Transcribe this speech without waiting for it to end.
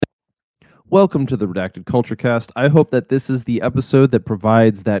Welcome to the Redacted Culture Cast. I hope that this is the episode that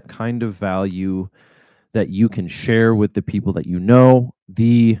provides that kind of value that you can share with the people that you know.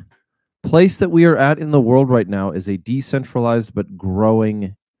 The place that we are at in the world right now is a decentralized but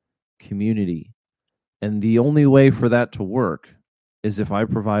growing community. And the only way for that to work is if I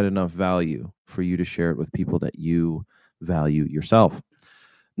provide enough value for you to share it with people that you value yourself.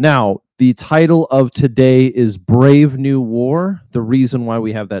 Now, the title of today is Brave New War. The reason why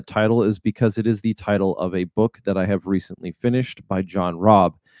we have that title is because it is the title of a book that I have recently finished by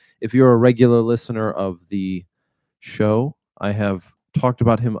Robb. If you're a regular listener of the show, I have talked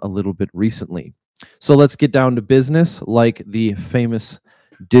about him a little bit recently. So let's get down to business, like the famous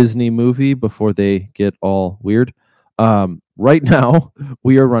Disney movie before they get all weird. Right now,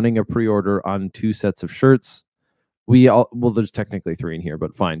 we are running a pre-order on 2 sets of shirts. There's technically 3 in here,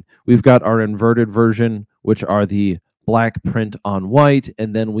 but fine. We've got our inverted version, which are the black print on white,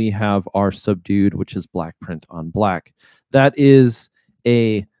 and then we have our subdued, which is black print on black. That is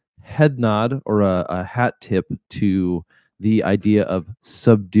a head nod or a hat tip to the idea of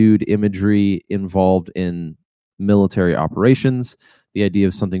subdued imagery involved in military operations. The idea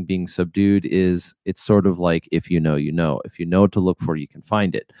of something being subdued is it's sort of like if you know, you know. If you know what to look for, you can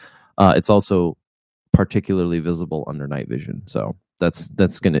find it. It's also particularly visible under night vision. So that's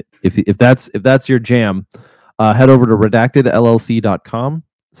gonna if that's your jam, head over to redactedllc.com/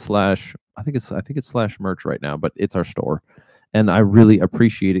 I think it's /merch right now, but it's our store. And I really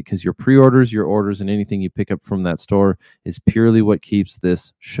appreciate it because your pre-orders, your orders, and anything you pick up from that store is purely what keeps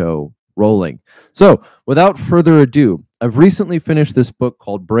this show rolling. So without further ado, I've recently finished this book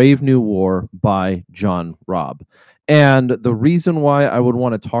called Brave New War by Robb. And the reason why I would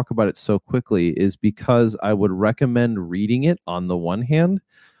want to talk about it so quickly is because I would recommend reading it on the one hand,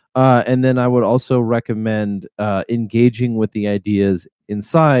 and then I would also recommend engaging with the ideas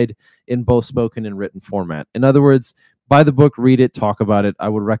inside in both spoken and written format. In other words, buy the book, read it, talk about it. I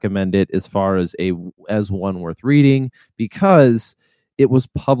would recommend it as far as one worth reading because it was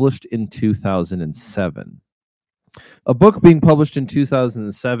published in 2007. A book being published in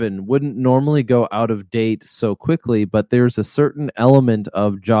 2007 wouldn't normally go out of date so quickly, but there's a certain element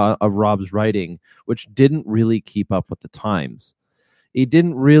of Robb's writing which didn't really keep up with the times. He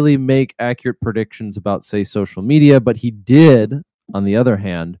didn't really make accurate predictions about, say, social media, but he did, on the other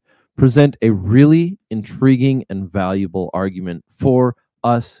hand, present a really intriguing and valuable argument for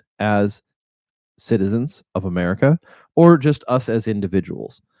us as citizens of America, or just us as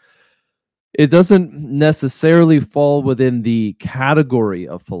individuals. It doesn't necessarily fall within the category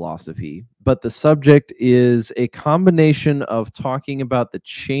of philosophy, but the subject is a combination of talking about the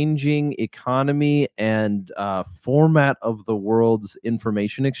changing economy and format of the world's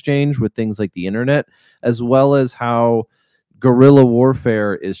information exchange with things like the internet, as well as how guerrilla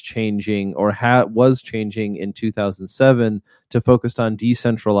warfare is changing or was changing in 2007 to focus on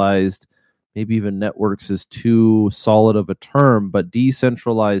decentralized, maybe even networks is too solid of a term, but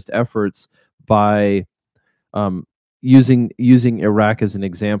decentralized efforts by using Iraq as an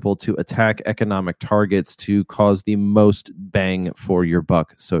example to attack economic targets to cause the most bang for your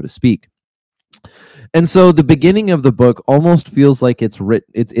buck, so to speak. And so the beginning of the book almost feels like it's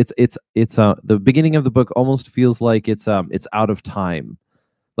written. The beginning of the book almost feels like it's out of time,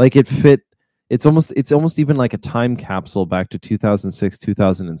 like it fit. It's almost even like a time capsule back to 2006,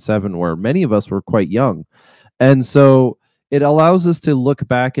 2007, where many of us were quite young, and so it allows us to look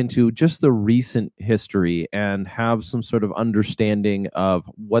back into just the recent history and have some sort of understanding of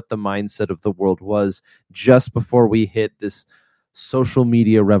what the mindset of the world was just before we hit this social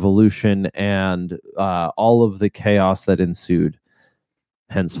media revolution and all of the chaos that ensued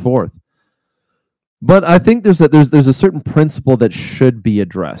henceforth. But I think there's a certain principle that should be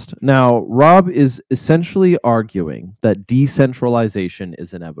addressed. Now, Robb is essentially arguing that decentralization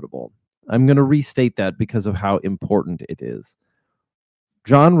is inevitable. I'm going to restate that because of how important it is.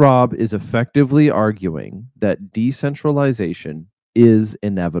 Robb is effectively arguing that decentralization is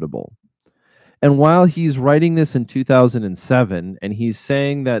inevitable. And while he's writing this in 2007, and he's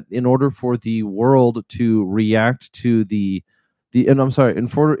saying that in order for the world to react to in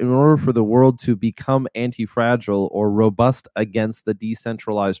order for the world to become anti-fragile or robust against the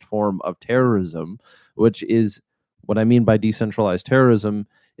decentralized form of terrorism, which is what I mean by decentralized terrorism,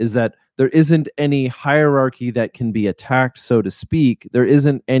 is that there isn't any hierarchy that can be attacked, so to speak. There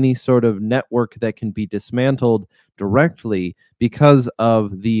isn't any sort of network that can be dismantled directly because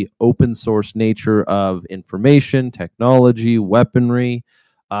of the open source nature of information, technology, weaponry,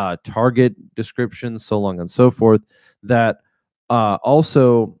 target descriptions, so long and so forth. That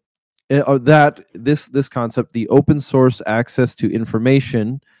this concept, the open source access to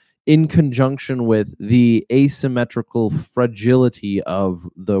information, in conjunction with the asymmetrical fragility of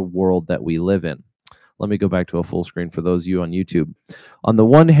the world that we live in. Let me go back to a full screen for those of you on YouTube. On the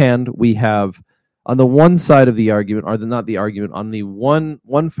one hand, we have on the one side of the argument, or not the argument, on the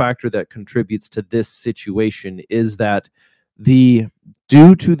one factor that contributes to this situation is that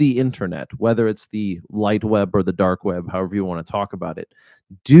due to the internet, whether it's the light web or the dark web, however you want to talk about it,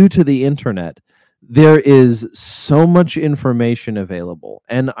 due to the internet, there is so much information available.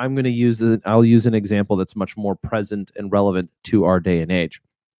 And I'll use an example that's much more present and relevant to our day and age.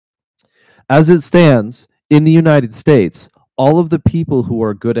 As it stands, in the United States, all of the people who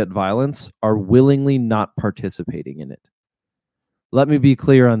are good at violence are willingly not participating in it. Let me be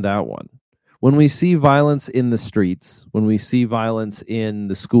clear on that one. When we see violence in the streets, when we see violence in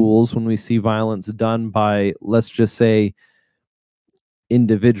the schools, when we see violence done by, let's just say,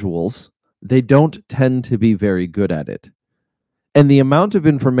 individuals, they don't tend to be very good at it. And the amount of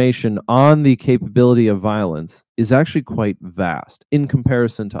information on the capability of violence is actually quite vast in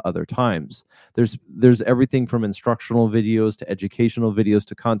comparison to other times. There's everything from instructional videos to educational videos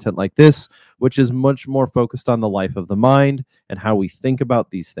to content like this, which is much more focused on the life of the mind and how we think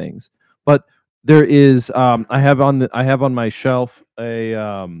about these things. But there is, I have on my shelf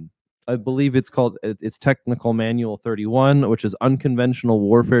I believe it's Technical Manual 31, which is Unconventional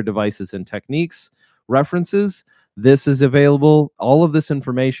Warfare Devices and Techniques references. This is available. All of this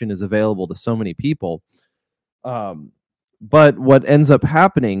information is available to so many people. But what ends up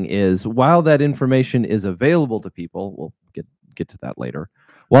happening is, while that information is available to people, we'll get to that later.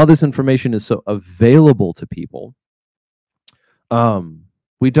 While this information is so available to people,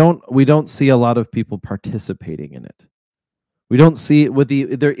 we don't see a lot of people participating in it. We don't see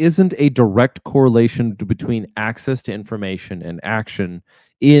it there isn't a direct correlation between access to information and action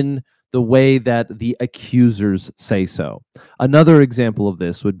in the way that the accusers say so. Another example of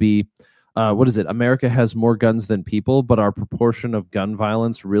this would be, America has more guns than people, but our proportion of gun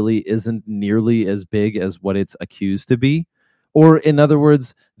violence really isn't nearly as big as what it's accused to be. Or in other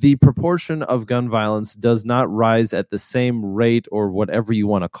words, the proportion of gun violence does not rise at the same rate, or whatever you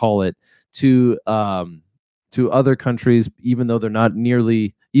want to call it, to other countries, even though they're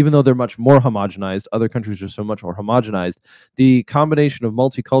much more homogenized. Other countries are so much more homogenized. The combination of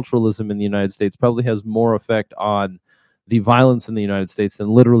multiculturalism in the United States probably has more effect on the violence in the United States than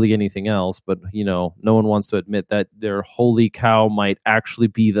literally anything else. But, no one wants to admit that their holy cow might actually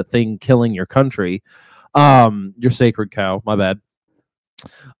be the thing killing your country. Your sacred cow, my bad.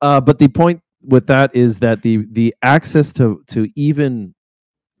 But the point with that is that the access to even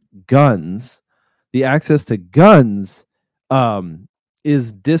guns, the access to guns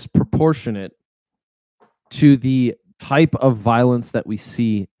is disproportionate to the type of violence that we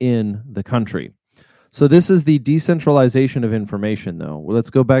see in the country. So this is the decentralization of information, though. Well, let's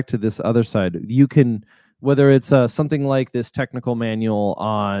go back to this other side. You can, whether it's something like this technical manual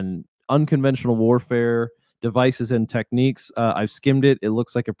on unconventional warfare, devices and techniques, I've skimmed it. It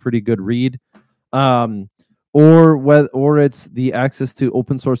looks like a pretty good read. Or it's the access to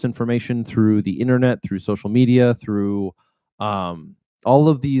open source information through the internet, through social media, through all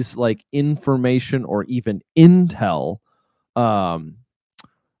of these like information or even intel.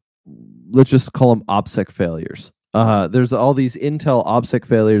 Let's just call them OPSEC failures. There's all these intel OPSEC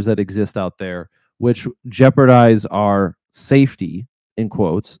failures that exist out there, which jeopardize our safety, in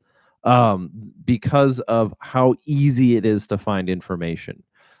quotes, because of how easy it is to find information.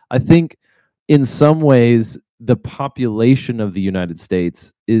 I think in some ways, the population of the United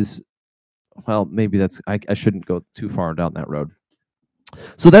States is, well, maybe I shouldn't go too far down that road.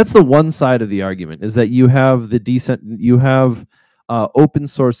 So that's the one side of the argument, is that you have open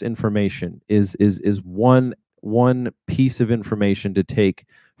source information is one piece of information to take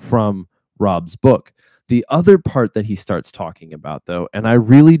from Robb's book. The other part that he starts talking about, though, and I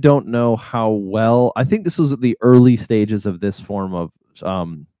really don't know how well, I think this was at the early stages of this form of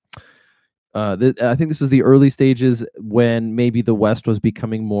I think this was the early stages when maybe the West was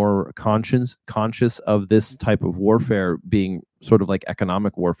becoming more conscious of this type of warfare being sort of like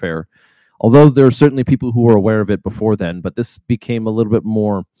economic warfare. Although there are certainly people who were aware of it before then, but this became a little bit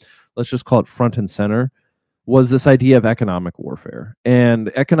more, let's just call it front and center, was this idea of economic warfare.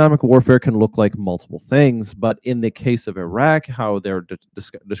 And economic warfare can look like multiple things, but in the case of Iraq, how they're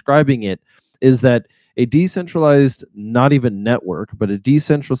describing it is that a decentralized, not even network, but a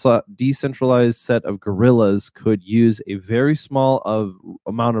decentralized set of guerrillas could use a very small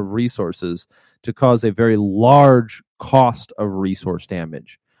amount of resources to cause a very large cost of resource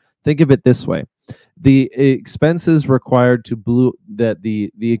damage. Think of it this way: the expenses required to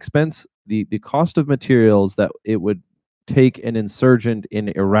the cost of materials that it would take an insurgent in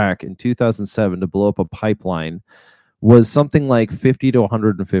Iraq in 2007 to blow up a pipeline was something like 50 to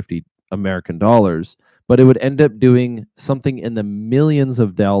 150 American dollars, but it would end up doing something in the millions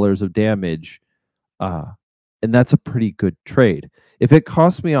of dollars of damage, and that's a pretty good trade. If it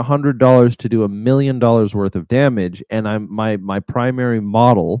costs me $100 to do $1 million worth of damage, and my primary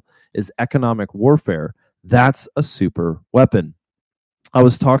model is economic warfare, that's a super weapon. I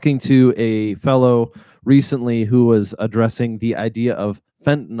was talking to a fellow recently who was addressing the idea of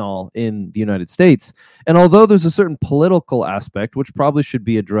fentanyl in the United States. And although there's a certain political aspect, which probably should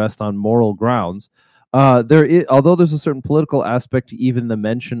be addressed on moral grounds, although there's a certain political aspect to even the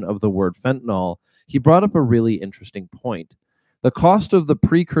mention of the word fentanyl, he brought up a really interesting point. The cost of the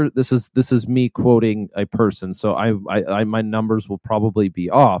precursor. This is me quoting a person, so I my numbers will probably be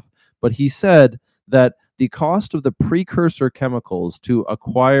off. But he said that the cost of the precursor chemicals to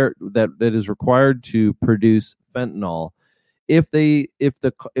acquire that is required to produce fentanyl, if the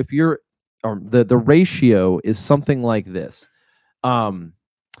ratio is something like this,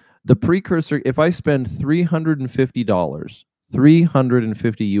 the precursor, if I spend $350,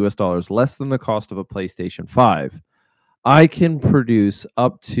 $350 less than the cost of a PlayStation 5, I can produce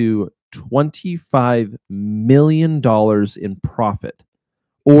up to $25 million in profit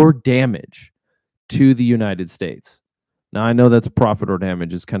or damage to the United States. Now, I know that's profit or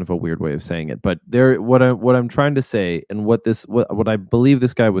damage is kind of a weird way of saying it, but what I'm trying to say, and what I believe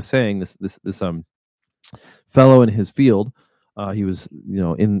this guy was saying, this fellow in his field, he was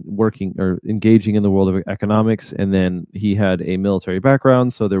in working or engaging in the world of economics, and then he had a military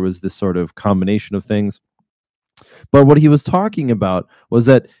background, so there was this sort of combination of things. But what he was talking about was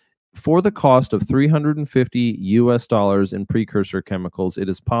that for the cost of $350 in precursor chemicals, it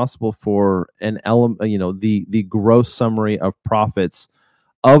is possible for an element, the gross summary of profits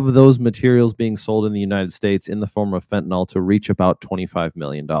of those materials being sold in the United States in the form of fentanyl to reach about $25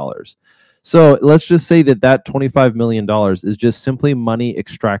 million. So let's just say that $25 million is just simply money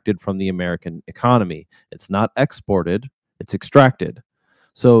extracted from the American economy. It's not exported, it's extracted.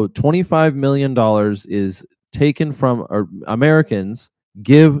 So $25 million is taken from Americans,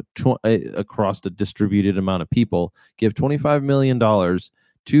 give across a distributed amount of people, give $25 million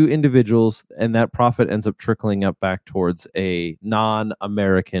to individuals, and that profit ends up trickling up back towards a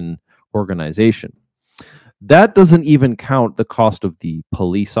non-American organization. That doesn't even count the cost of the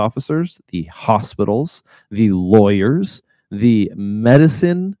police officers, the hospitals, the lawyers, the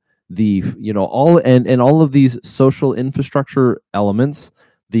medicine, all of these social infrastructure elements,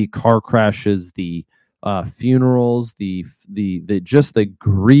 the car crashes, the funerals, the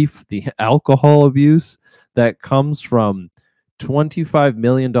grief, the alcohol abuse that comes from $25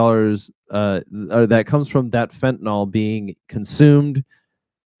 million, or that comes from that fentanyl being consumed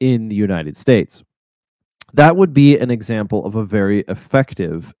in the United States. That would be an example of a very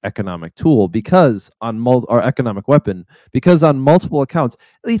effective economic tool or economic weapon, because on multiple accounts,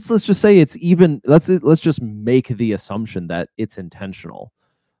 let's just say it's even, let's just make the assumption that it's intentional.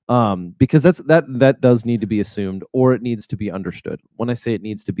 Because that does need to be assumed, or it needs to be understood. When I say it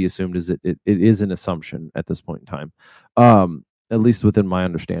needs to be assumed, is it is an assumption at this point in time, at least within my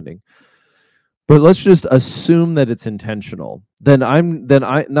understanding. But let's just assume that it's intentional. If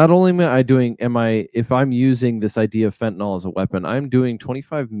I'm using this idea of fentanyl as a weapon, I'm doing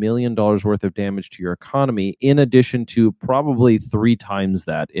 $25 million worth of damage to your economy, in addition to probably 3 times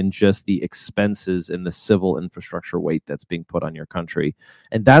that in just the expenses and the civil infrastructure weight that's being put on your country.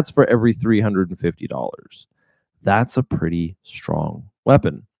 And that's for every $350. That's a pretty strong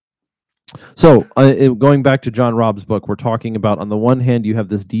weapon. So going back to John Robb's book, we're talking about, on the one hand, you have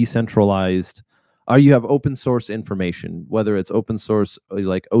this decentralized, you have open source information, whether it's open source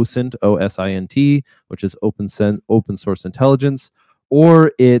like OSINT, OSINT, which is open source intelligence,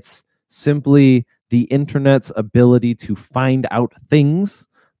 or it's simply the internet's ability to find out things.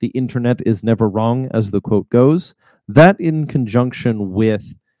 The internet is never wrong, as the quote goes. That in conjunction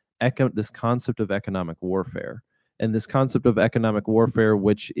with this concept of economic warfare. And this concept of economic warfare,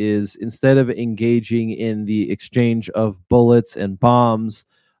 which is, instead of engaging in the exchange of bullets and bombs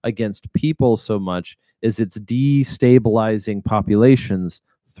against people so much, is it's destabilizing populations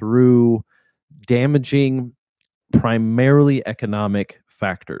through damaging primarily economic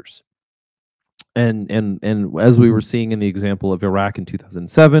factors. And as we were seeing in the example of Iraq in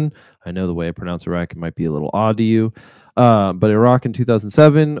 2007, I know the way I pronounce Iraq, it might be a little odd to you, but Iraq in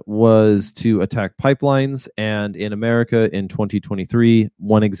 2007 was to attack pipelines, and in America in 2023,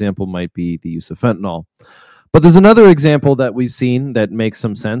 one example might be the use of fentanyl. But there's another example that we've seen that makes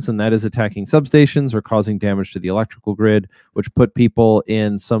some sense, and that is attacking substations or causing damage to the electrical grid, which put people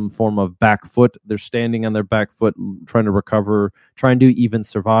in some form of back foot. They're standing on their back foot, trying to recover, trying to even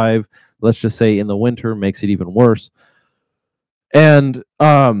survive. Let's just say in the winter, makes it even worse. And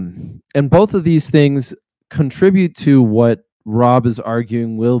both of these things contribute to what Robb is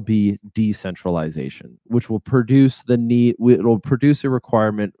arguing will be decentralization, which will produce the need. It will produce a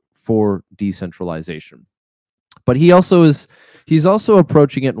requirement for decentralization. But he's also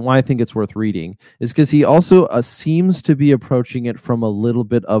approaching it, and why I think it's worth reading is because he also seems to be approaching it from a little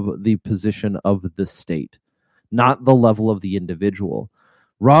bit of the position of the state, not the level of the individual.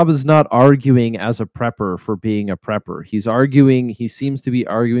 Robb is not arguing as a prepper for being a prepper. He seems to be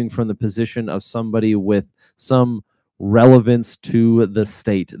arguing from the position of somebody with some relevance to the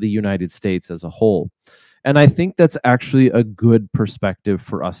state, the United States as a whole. And I think that's actually a good perspective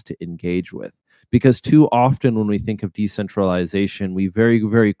for us to engage with. Because too often when we think of decentralization, we very,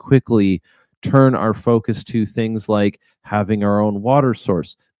 very quickly turn our focus to things like having our own water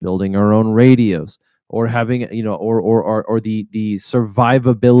source, building our own radios, or having, or the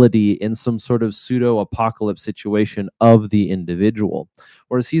survivability in some sort of pseudo-apocalypse situation of the individual.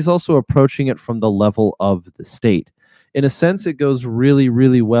 Whereas he's also approaching it from the level of the state. In a sense, it goes really,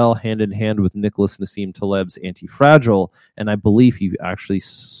 really well hand in hand with Nicholas Nassim Taleb's Anti-Fragile, and I believe he actually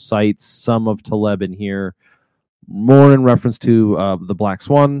cites some of Taleb in here, more in reference to the Black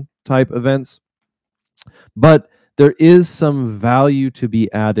Swan type events. But there is some value to be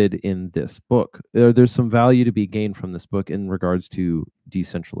added in this book. There's some value to be gained from this book in regards to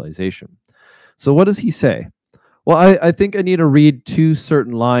decentralization. So what does he say? Well, I think I need to read two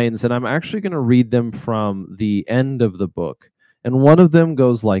certain lines, and I'm actually going to read them from the end of the book. And one of them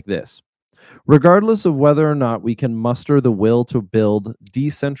goes like this. Regardless of whether or not we can muster the will to build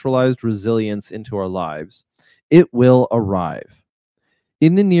decentralized resilience into our lives, it will arrive.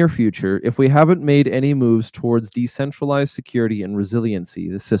 In the near future, if we haven't made any moves towards decentralized security and resiliency,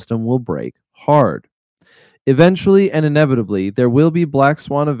 the system will break hard. Eventually and inevitably, there will be black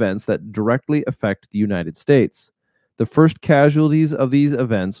swan events that directly affect the United States. The first casualties of these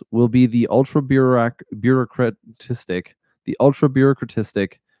events will be the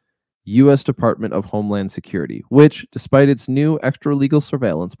ultra-bureaucratistic U.S. Department of Homeland Security, which, despite its new extra-legal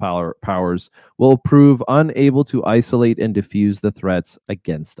surveillance powers, will prove unable to isolate and diffuse the threats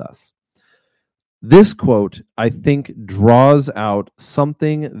against us. This quote, I think, draws out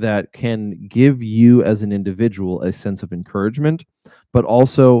something that can give you as an individual a sense of encouragement, but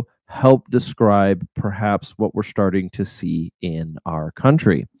also help describe perhaps what we're starting to see in our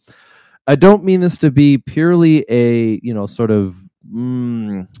country. I don't mean this to be purely a, sort of,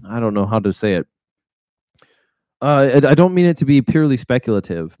 I don't know how to say it. I don't mean it to be purely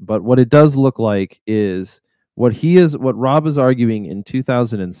speculative, but what it does look like is what Robb is arguing in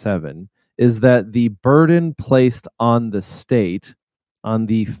 2007 is that the burden placed on the state, on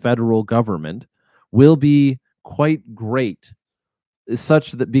the federal government, will be quite great,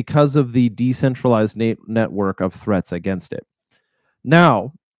 such that because of the decentralized network of threats against it.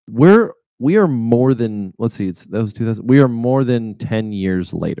 Now, we are more than, we are more than 10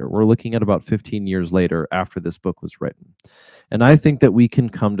 years later. We're looking at about 15 years later after this book was written. And I think that we can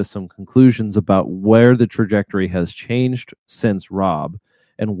come to some conclusions about where the trajectory has changed since Robb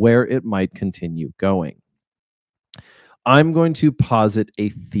and where it might continue going. I'm going to posit a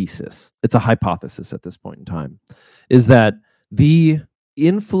thesis. It's a hypothesis at this point in time, is that the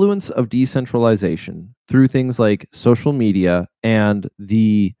influence of decentralization through things like social media and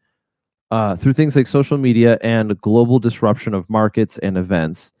global disruption of markets and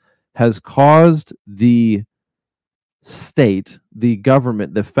events has caused the state, the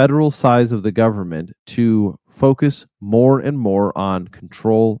government, the federal size of the government to focus more and more on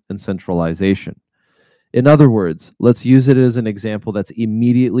control and centralization. In other words, let's use it as an example that's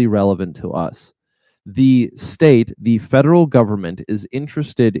immediately relevant to us. The state, the federal government, is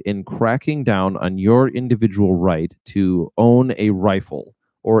interested in cracking down on your individual right to own a rifle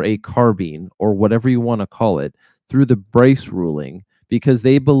or a carbine or whatever you want to call it through the Brace ruling, because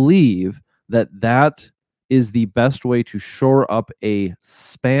they believe that that is the best way to shore up a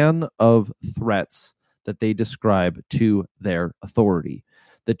span of threats that they describe to their authority.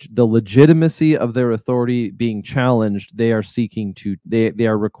 The legitimacy of their authority being challenged, they are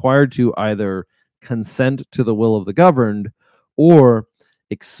required to either consent to the will of the governed or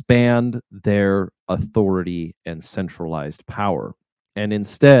expand their authority and centralized power. And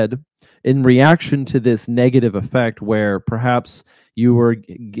instead, in reaction to this negative effect where perhaps you were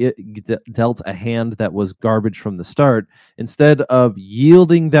dealt a hand that was garbage from the start, instead of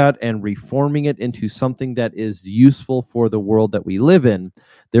yielding that and reforming it into something that is useful for the world that we live in,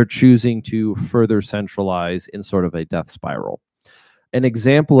 they're choosing to further centralize in sort of a death spiral. An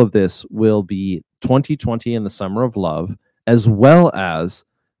example of this will be 2020 and the Summer of Love, as well as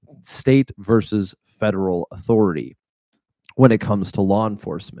state versus federal authority when it comes to law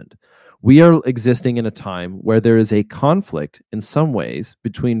enforcement. We are existing in a time where there is a conflict in some ways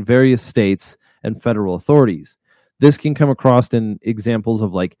between various states and federal authorities. This can come across in examples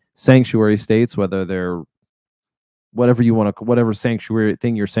of like sanctuary states, whether they're whatever you want to, whatever sanctuary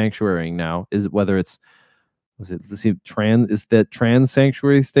thing you're sanctuarying now is, whether it's, let's see, is that trans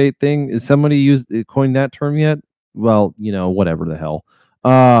sanctuary state thing? Is somebody coined that term yet? Well, whatever the hell.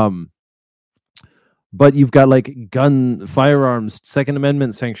 But you've got like firearms, Second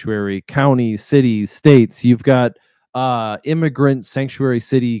Amendment sanctuary, counties, cities, states. You've got immigrant sanctuary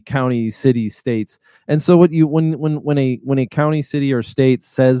city, counties, cities, states. And so when a county, city, or state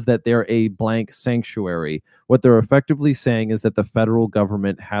says that they're a blank sanctuary, what they're effectively saying is that the federal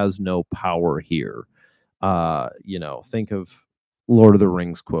government has no power here. Think of Lord of the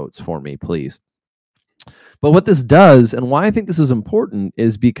Rings quotes for me, please. But what this does, and why I think this is important,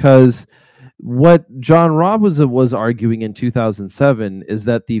 is because what John Robb was arguing in 2007 is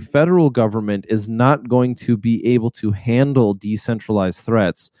that the federal government is not going to be able to handle decentralized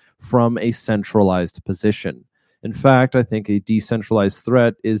threats from a centralized position. In fact, I think a decentralized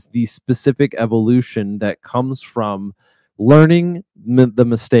threat is the specific evolution that comes from learning the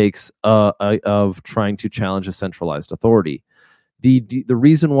mistakes of trying to challenge a centralized authority. The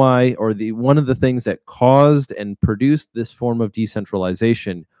reason why, or one of the things that caused and produced this form of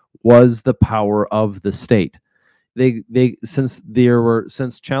decentralization was the power of the state. Since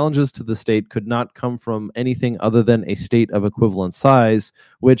challenges to the state could not come from anything other than a state of equivalent size,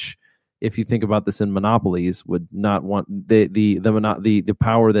 which, if you think about this in monopolies, would not want the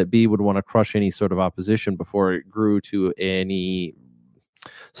power that be would want to crush any sort of opposition before it grew to any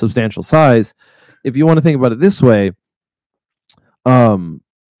substantial size. If you want to think about it this way,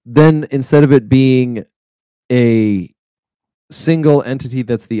 then instead of it being a single entity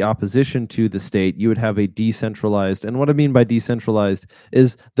that's the opposition to the state, you would have a decentralized. And what I mean by decentralized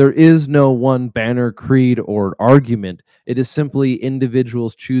is there is no one banner, creed, or argument. It is simply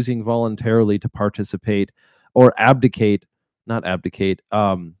individuals choosing voluntarily to participate or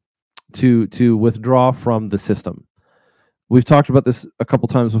to withdraw from the system. We've talked about this a couple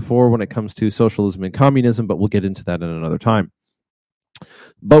times before when it comes to socialism and communism, but we'll get into that in another time.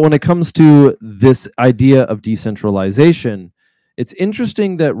 But when it comes to this idea of decentralization, it's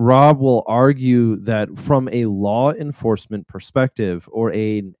interesting that Robb will argue that from a law enforcement perspective, or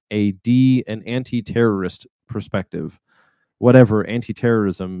an anti-terrorist perspective, whatever,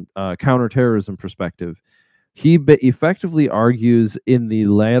 anti-terrorism, counterterrorism perspective, he effectively argues in the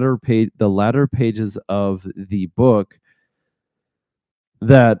latter pages of the book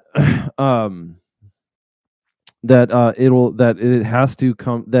that that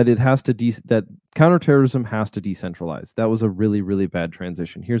counterterrorism has to decentralize. That was a really, really bad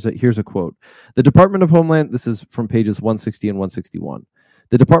transition. Here's a quote. The Department of Homeland, this is from pages 160 and 161.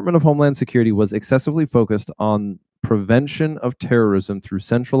 The Department of Homeland Security was excessively focused on prevention of terrorism through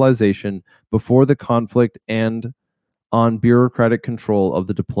centralization before the conflict and on bureaucratic control of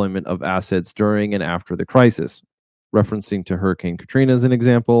the deployment of assets during and after the crisis, referencing to Hurricane Katrina as an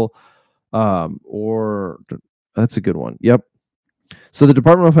example, or that's a good one. Yep. So the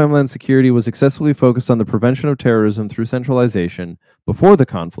Department of Homeland Security was excessively focused on the prevention of terrorism through centralization before the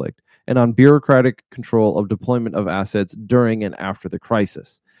conflict and on bureaucratic control of deployment of assets during and after the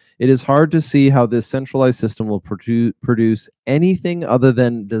crisis. It is hard to see how this centralized system will produce anything other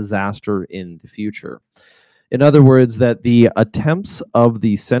than disaster in the future. In other words, that the attempts of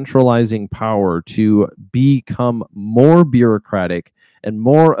the centralizing power to become more bureaucratic and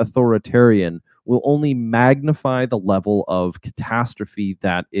more authoritarian will only magnify the level of catastrophe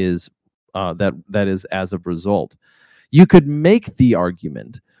that is as a result. You could make the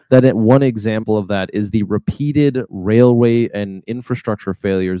argument that one example of that is the repeated railway and infrastructure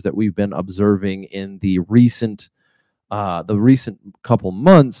failures that we've been observing in the recent couple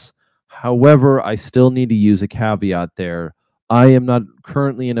months. However, I still need to use a caveat there. I am not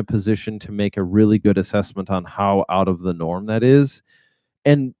currently in a position to make a really good assessment on how out of the norm that is.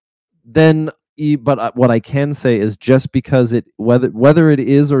 And then, but what I can say is just because whether it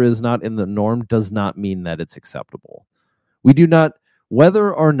is or is not in the norm does not mean that it's acceptable. We do not,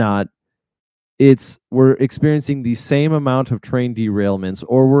 whether or not we're experiencing the same amount of train derailments,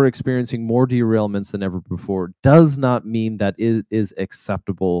 or we're experiencing more derailments than ever before, does not mean that it is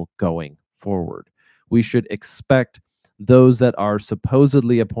acceptable going forward. We should expect those that are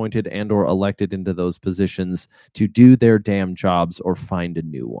supposedly appointed and or elected into those positions to do their damn jobs or find a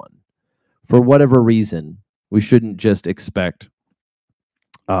new one. For whatever reason, we shouldn't just expect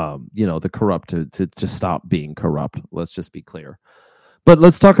the corrupt to stop being corrupt. Let's just be clear. But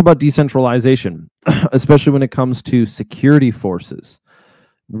let's talk about decentralization, especially when it comes to security forces.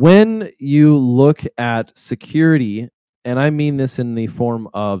 When you look at security, and I mean this in the form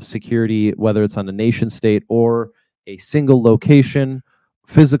of security, whether it's on a nation state or a single location,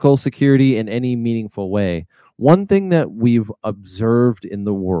 physical security in any meaningful way, one thing that we've observed in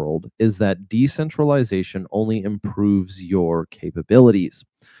the world is that decentralization only improves your capabilities.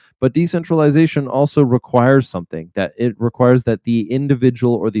 But decentralization also requires something, that it requires that the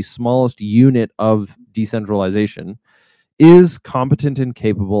individual or the smallest unit of decentralization is competent and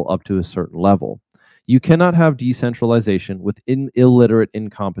capable up to a certain level. You cannot have decentralization with illiterate,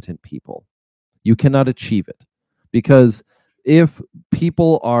 incompetent people. You cannot achieve it, because if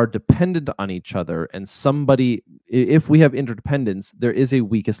people are dependent on each other and if we have interdependence, there is a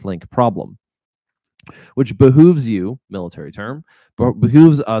weakest link problem, which behooves you, military term, but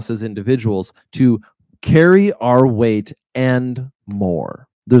behooves us as individuals to carry our weight and more.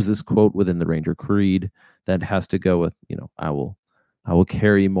 There's this quote within the Ranger Creed that has to go with, I will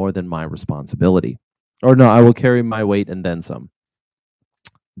carry more than my responsibility. Or no, I will carry my weight and then some.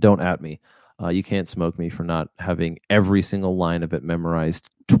 Don't at me. You can't smoke me for not having every single line of it memorized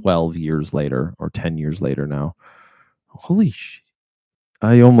 12 years later or 10 years later now. Holy shit.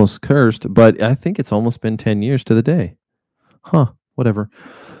 I almost cursed, but I think it's almost been 10 years to the day. Whatever.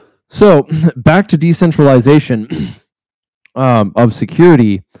 So back to decentralization of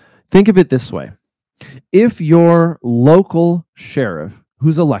security. Think of it this way. If your local sheriff,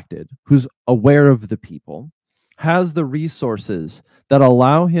 who's elected, who's aware of the people, has the resources that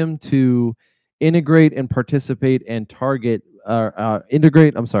allow him to integrate and participate and has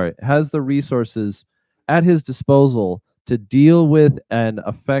the resources at his disposal to deal with and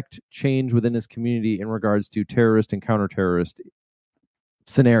affect change within his community in regards to terrorist and counter-terrorist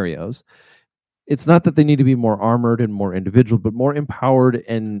scenarios. It's not that they need to be more armored and more individual, but more empowered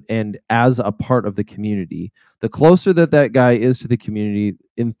and as a part of the community. The closer that guy is to the community,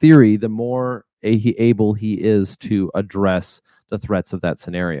 in theory, the more able he is to address the threats of that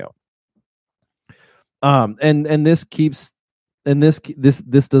scenario. And this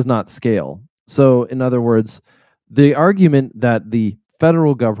does not scale. So, in other words, the argument that the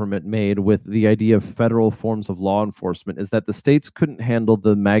federal government made with the idea of federal forms of law enforcement is that the states couldn't handle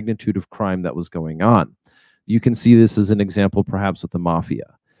the magnitude of crime that was going on. You can see this as an example perhaps with the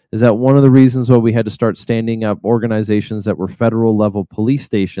mafia. Is that one of the reasons why we had to start standing up organizations that were federal level police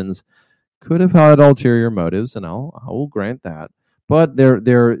stations? Could have had ulterior motives, and I will grant that. But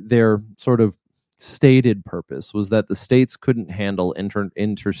their sort of stated purpose was that the states couldn't handle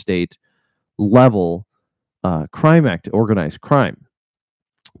interstate level organized crime.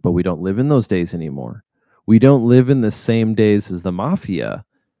 But we don't live in those days anymore. We don't live in the same days as the mafia.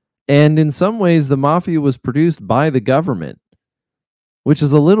 And in some ways, the mafia was produced by the government, which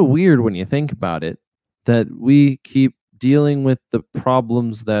is a little weird when you think about it, that we keep dealing with the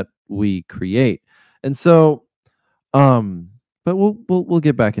problems that we create. And so, but we'll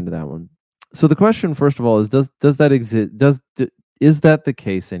get back into that one. So the question, first of all, is does that exist? Is that the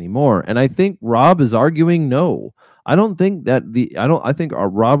case anymore? And I think Robb is arguing no. I think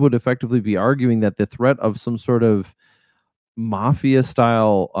Robb would effectively be arguing that the threat of some sort of mafia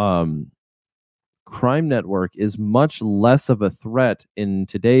style crime network is much less of a threat in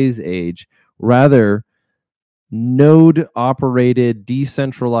today's age. Rather, node operated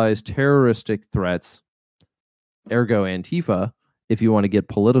decentralized terroristic threats, ergo Antifa, if you want to get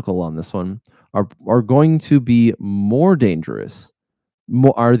political on this one, are going to be more dangerous,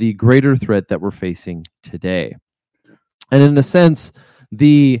 are the greater threat that we're facing today. And in a sense,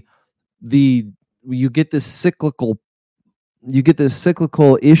 you get this cyclical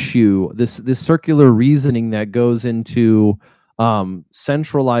issue, this circular reasoning that goes into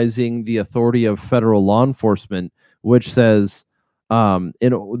centralizing the authority of federal law enforcement, which says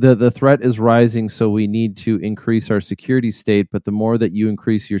the threat is rising, so we need to increase our security state. But the more that you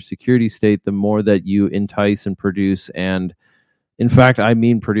increase your security state, the more that you entice and produce, and in fact, I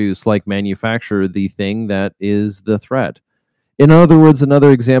mean produce, like manufacture the thing that is the threat. In other words, another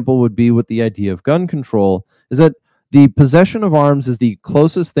example would be with the idea of gun control, is that the possession of arms is the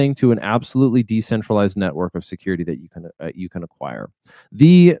closest thing to an absolutely decentralized network of security that you can acquire.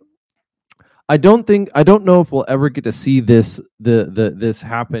 I don't know if we'll ever get to see this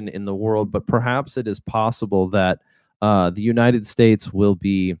happen in the world, but perhaps it is possible that the United States will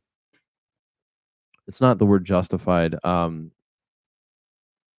be. It's not the word justified.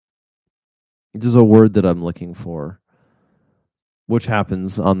 There's a word that I'm looking for, which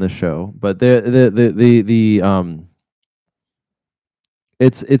happens on the show, but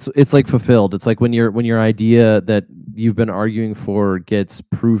it's like fulfilled. It's like when your idea that you've been arguing for gets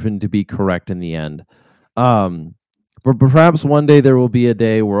proven to be correct in the end. But perhaps one day there will be a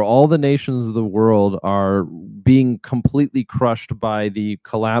day where all the nations of the world are being completely crushed by the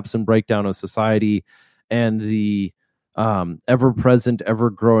collapse and breakdown of society and the ever-present,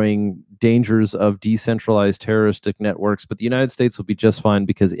 ever-growing dangers of decentralized terroristic networks. But the United States will be just fine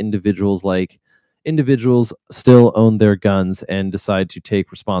because individuals still own their guns and decide to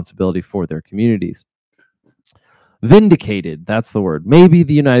take responsibility for their communities. Vindicated, that's the word. Maybe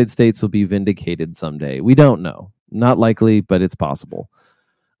the United States will be vindicated someday. We don't know. Not likely, but it's possible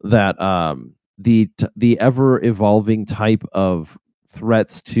that the ever evolving type of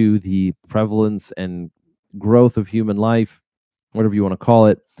threats to the prevalence and growth of human life, whatever you want to call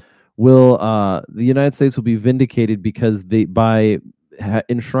it, will the United States will be vindicated because by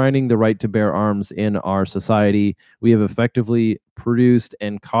enshrining the right to bear arms in our society, we have effectively produced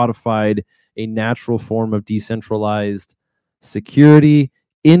and codified a natural form of decentralized security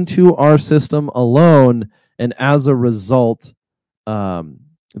into our system alone. And as a result,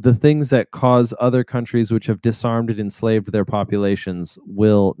 the things that cause other countries which have disarmed and enslaved their populations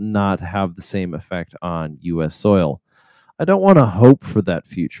will not have the same effect on U.S. soil. I don't want to hope for that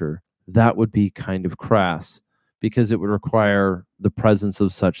future. That would be kind of crass because it would require the presence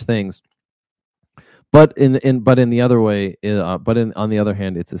of such things. But on the other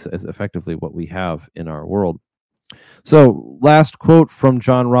hand, it's effectively what we have in our world. So, last quote from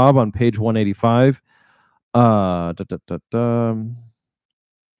John Robb on page 185.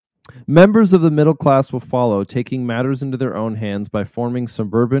 Members of the middle class will follow, taking matters into their own hands by forming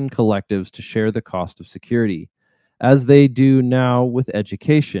suburban collectives to share the cost of security, as they do now with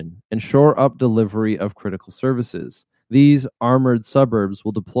education, and shore up delivery of critical services. These armored suburbs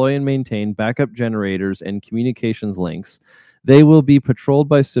will deploy and maintain backup generators and communications links. They will be patrolled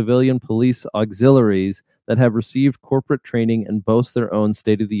by civilian police auxiliaries that have received corporate training and boast their own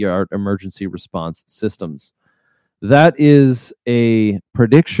state-of-the-art emergency response systems. That is a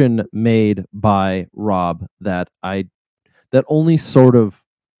prediction made by Robb that only sort of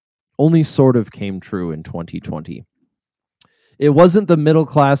came true in 2020. It wasn't the middle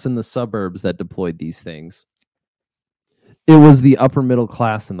class in the suburbs that deployed these things. It was the upper middle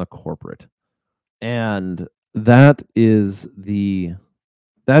class and the corporate. And that is the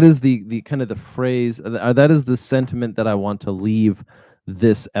kind of the phrase, that is the sentiment that I want to leave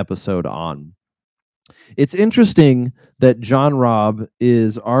this episode on. It's interesting that John Robb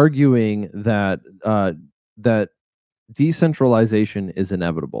is arguing that that decentralization is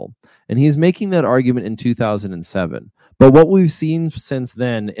inevitable, and he's making that argument in 2007. But what we've seen since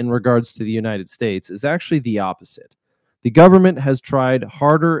then in regards to the United States is actually the opposite. The government has tried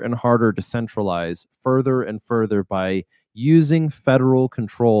harder and harder to centralize further and further by using federal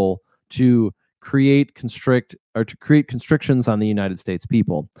control to create constrictions on the United States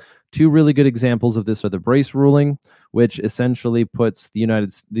people. Two really good examples of this are the Brace ruling, which essentially puts the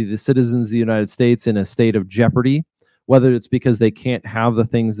citizens of the United States in a state of jeopardy, whether it's because they can't have the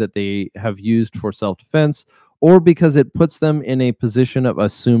things that they have used for self-defense, or because it puts them in a position of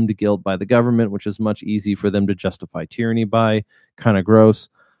assumed guilt by the government, which is much easier for them to justify tyranny by. Kind of gross.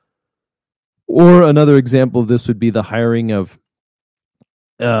 Or another example of this would be the hiring of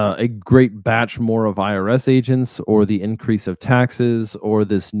a great batch more of IRS agents, or the increase of taxes, or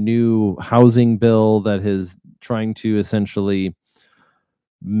this new housing bill that is trying to essentially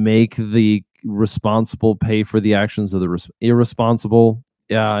make the responsible pay for the actions of the irresponsible.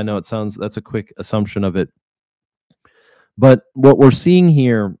 Yeah, I know that's a quick assumption of it. But what we're seeing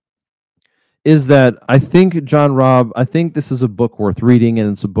here is that I think this is a book worth reading,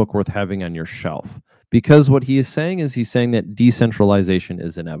 and it's a book worth having on your shelf. Because what he's saying that decentralization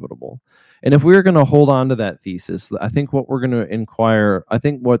is inevitable. And if we're going to hold on to that thesis, I think what we're going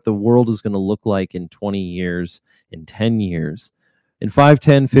to what the world is going to look like in 20 years, in 10 years, in 5,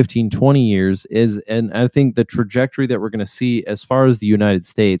 10, 15, 20 years and I think the trajectory that we're going to see as far as the United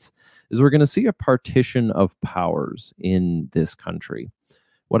States is we're going to see a partition of powers in this country.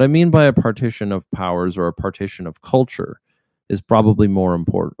 What I mean by a partition of powers or a partition of culture is probably more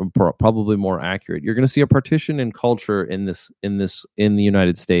important, probably more accurate. You're going to see a partition in culture in the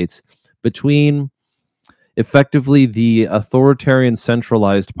United States between effectively the authoritarian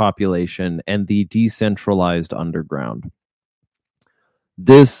centralized population and the decentralized underground.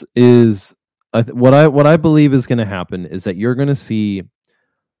 This is what I believe is going to happen is that you're going to see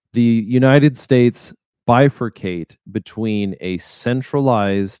the United States bifurcate between a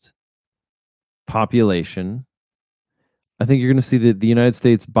centralized population. I think you're going to see the United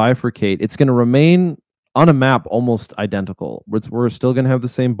States bifurcate. It's going to remain on a map almost identical. We're still going to have the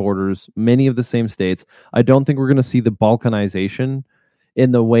same borders, many of the same states. I don't think we're going to see the balkanization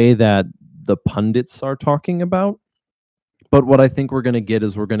in the way that the pundits are talking about. But what I think we're going to get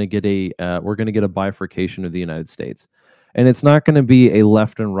is we're going to get a bifurcation of the United States, and it's not going to be a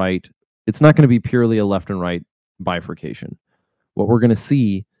left and right. It's not going to be purely a left and right bifurcation. What we're going to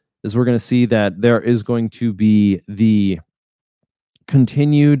see is we're going to see that there is going to be the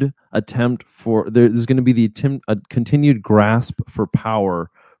continued attempt for there's going to be a continued grasp for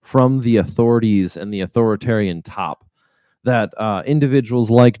power from the authorities and the authoritarian top, that individuals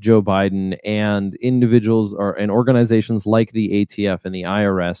like Joe Biden and and organizations like the ATF and the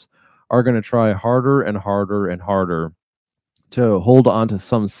IRS are going to try harder and harder and harder to hold on to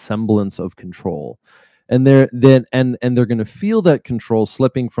some semblance of control. And they're going to feel that control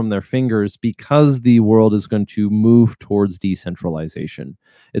slipping from their fingers because the world is going to move towards decentralization.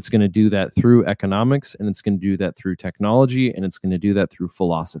 It's going to do that through economics, and it's going to do that through technology, and it's going to do that through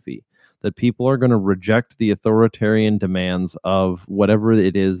philosophy. That people are going to reject the authoritarian demands of whatever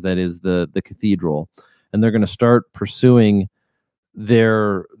it is that is the cathedral, and they're going to start pursuing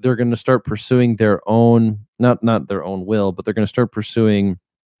their own, not their own will, but they're going to start pursuing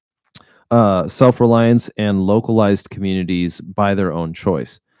self-reliance and localized communities by their own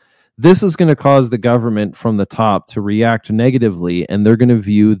choice. This is going to cause the government from the top to react negatively, and they're going to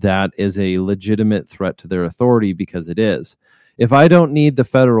view that as a legitimate threat to their authority, because it is. If I don't need the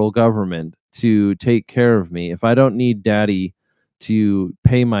federal government to take care of me, if I don't need daddy to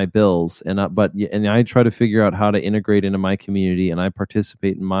pay my bills, and I try to figure out how to integrate into my community, and I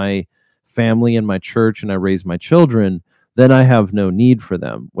participate in my family and my church, and I raise my children, then I have no need for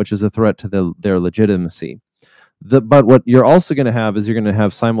them, which is a threat to their legitimacy. But what you're also going to have is you're going to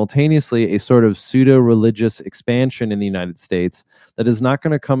have simultaneously a sort of pseudo-religious expansion in the United States that is not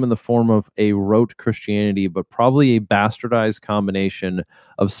going to come in the form of a rote Christianity, but probably a bastardized combination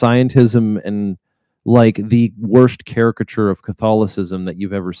of scientism and like the worst caricature of Catholicism that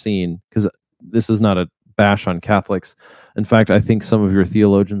you've ever seen. Because this is not a bash on Catholics. In fact, I think some of your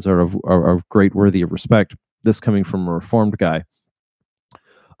theologians are of great worthy of respect. This coming from a Reformed guy.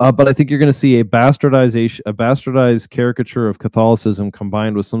 But I think you're going to see a bastardized caricature of Catholicism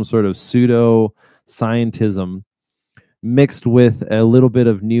combined with some sort of pseudo-scientism mixed with a little bit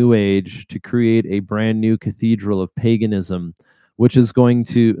of New Age to create a brand new cathedral of paganism, which is going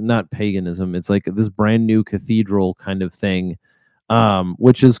to, not paganism, it's like this brand new cathedral kind of thing,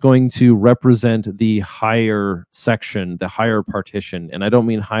 which is going to represent the higher section, the higher partition. And I don't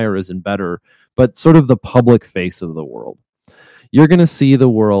mean higher as in better, but sort of the public face of the world. You're going to see the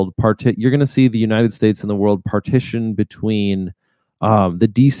world you're going to see the United States and the world partition between the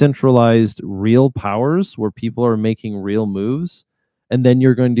decentralized real powers where people are making real moves, and then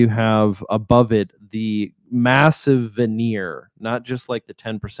you're going to have above it the massive veneer, not just like the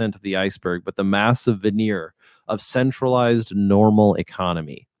 10% of the iceberg, but the massive veneer of centralized normal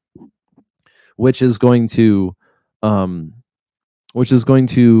economy, which is going to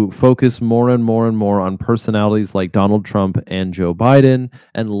focus more and more and more on personalities like Donald Trump and Joe Biden,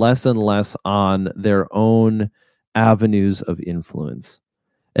 and less on their own avenues of influence.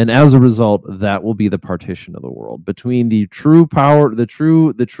 And as a result, that will be the partition of the world between the true power, the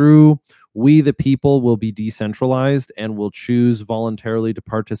true we the people will be decentralized and will choose voluntarily to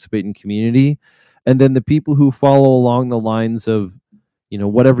participate in community, and then the people who follow along the lines of,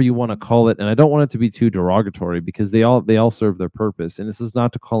 whatever you want to call it. And I don't want it to be too derogatory, because they all serve their purpose. And this is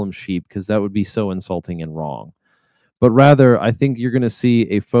not to call them sheep, because that would be so insulting and wrong. But rather, I think you're going to see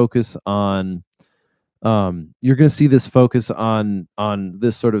a focus on, this focus on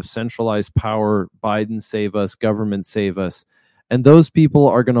this sort of centralized power, Biden save us, government save us. And those people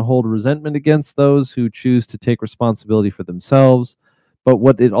are going to hold resentment against those who choose to take responsibility for themselves. But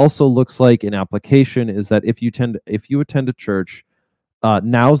what it also looks like in application is that if you attend a church,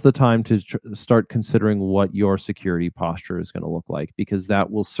 now's the time to start considering what your security posture is going to look like, because that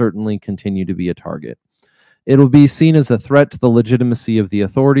will certainly continue to be a target. It'll be seen as a threat to the legitimacy of the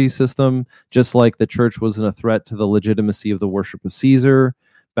authority system, just like the church was a threat to the legitimacy of the worship of Caesar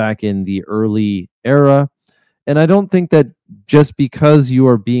back in the early era. And I don't think that just because you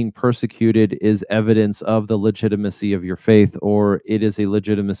are being persecuted is evidence of the legitimacy of your faith, or it is a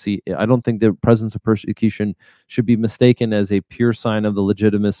legitimacy. I don't think the presence of persecution should be mistaken as a pure sign of the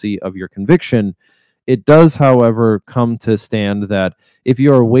legitimacy of your conviction. It does, however, come to stand that if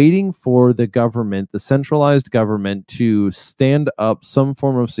you are waiting for the government, the centralized government, to stand up some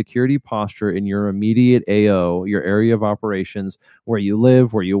form of security posture in your immediate AO, your area of operations, where you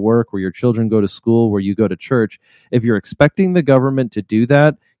live, where you work, where your children go to school, where you go to church, if you're expecting the government to do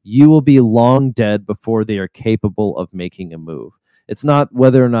that, you will be long dead before they are capable of making a move. It's not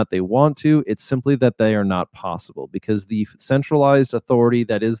whether or not they want to, it's simply that they are not possible, because the centralized authority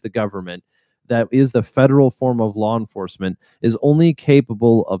that is the government, that is the federal form of law enforcement, is only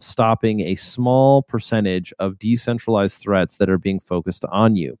capable of stopping a small percentage of decentralized threats that are being focused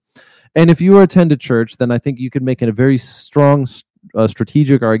on you. And if you attend a church, then I think you could make a very strong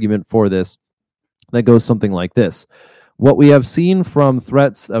strategic argument for this that goes something like this. What we have seen from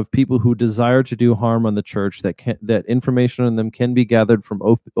threats of people who desire to do harm on the church, that information on them can be gathered from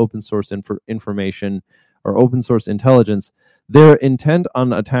open source information or open source intelligence, their intent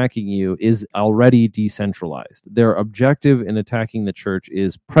on attacking you is already decentralized. Their objective in attacking the church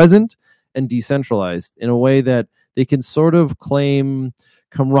is present and decentralized in a way that they can sort of claim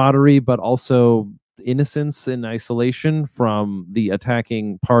camaraderie, but also innocence and isolation from the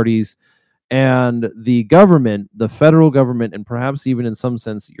attacking parties. And the government, the federal government, and perhaps even in some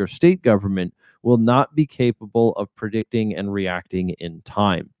sense your state government, will not be capable of predicting and reacting in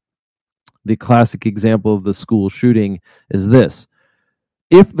time. The classic example of the school shooting is this.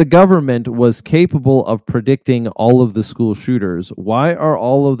 If the government was capable of predicting all of the school shooters, why are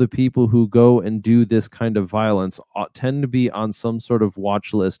all of the people who go and do this kind of violence tend to be on some sort of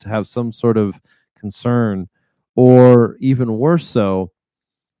watch list, have some sort of concern, or even worse so,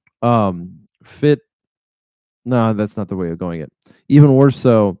 fit? No, that's not the way of going it. Even worse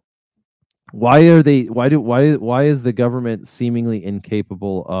so, why is the government seemingly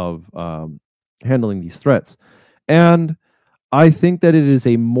incapable of handling these threats? And I think that it is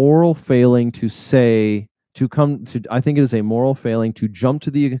a moral failing I think it is a moral failing to jump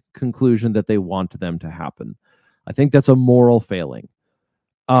to the conclusion that they want them to happen. I think that's a moral failing.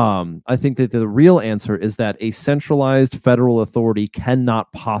 I think that the real answer is that a centralized federal authority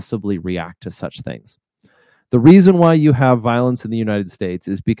cannot possibly react to such things. The reason why you have violence in the United States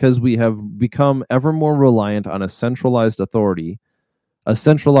is because we have become ever more reliant on a centralized authority, a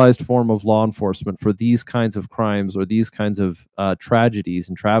centralized form of law enforcement for these kinds of crimes or these kinds of tragedies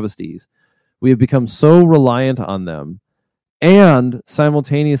and travesties. We have become so reliant on them, and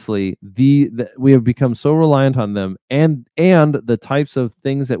simultaneously, we have become so reliant on them, and the types of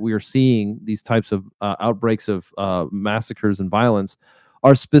things that we are seeing, these types of outbreaks of massacres and violence,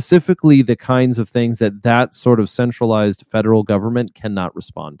 are specifically the kinds of things that sort of centralized federal government cannot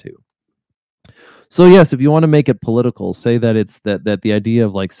respond to. So yes, if you want to make it political, say that it's that the idea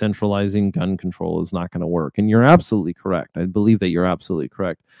of like centralizing gun control is not going to work. And you're absolutely correct. I believe that you're absolutely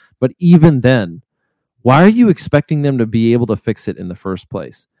correct. But even then, why are you expecting them to be able to fix it in the first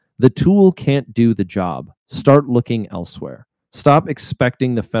place? The tool can't do the job. Start looking elsewhere. Stop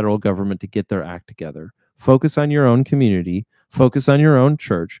expecting the federal government to get their act together. Focus on your own community. Focus on your own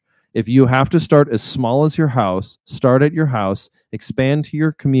church. If you have to start as small as your house, start at your house, expand to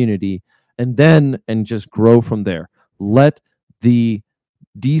your community, and just grow from there. Let the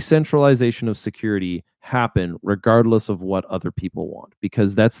decentralization of security happen regardless of what other people want,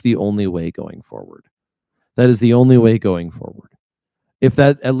 because that's the only way going forward. That is the only way going forward.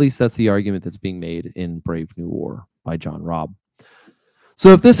 At least that's the argument that's being made in Brave New War by John Robb.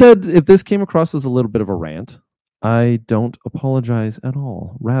 So if this came across as a little bit of a rant, I don't apologize at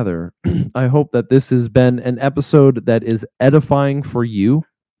all. Rather, I hope that this has been an episode that is edifying for you,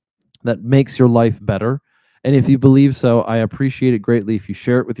 that makes your life better. And if you believe so, I appreciate it greatly if you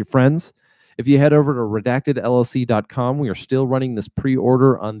share it with your friends. If you head over to redactedllc.com, we are still running this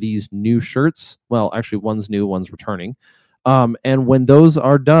pre-order on these new shirts. Well, actually, one's new, one's returning. And when those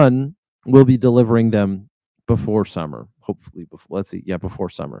are done, we'll be delivering them before summer. Hopefully, before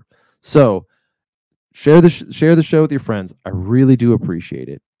summer. So share the show with your friends. I really do appreciate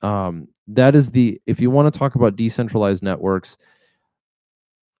it. If you want to talk about decentralized networks,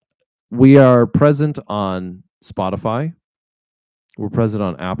 we are present on Spotify. We're present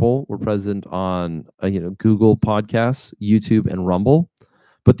on Apple. We're present on Google Podcasts, YouTube, and Rumble.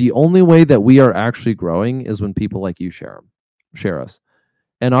 But the only way that we are actually growing is when people like you share us.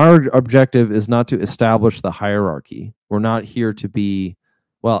 And our objective is not to establish the hierarchy. We're not here to be,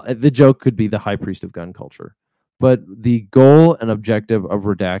 well, the joke could be the high priest of gun culture. But the goal and objective of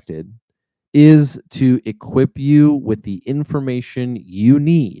Redacted is to equip you with the information you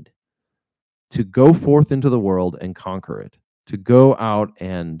need to go forth into the world and conquer it, to go out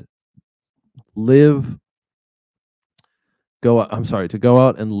and live to go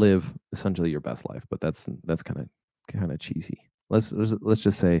out and live essentially your best life, but that's kind of cheesy. Let's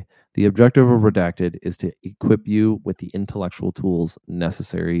just say the objective of Redacted is to equip you with the intellectual tools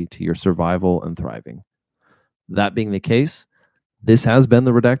necessary to your survival and thriving. That being the case, this has been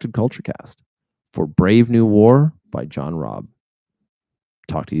the Redacted Culture Cast for Brave New War by John Robb.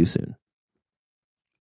 Talk to you soon.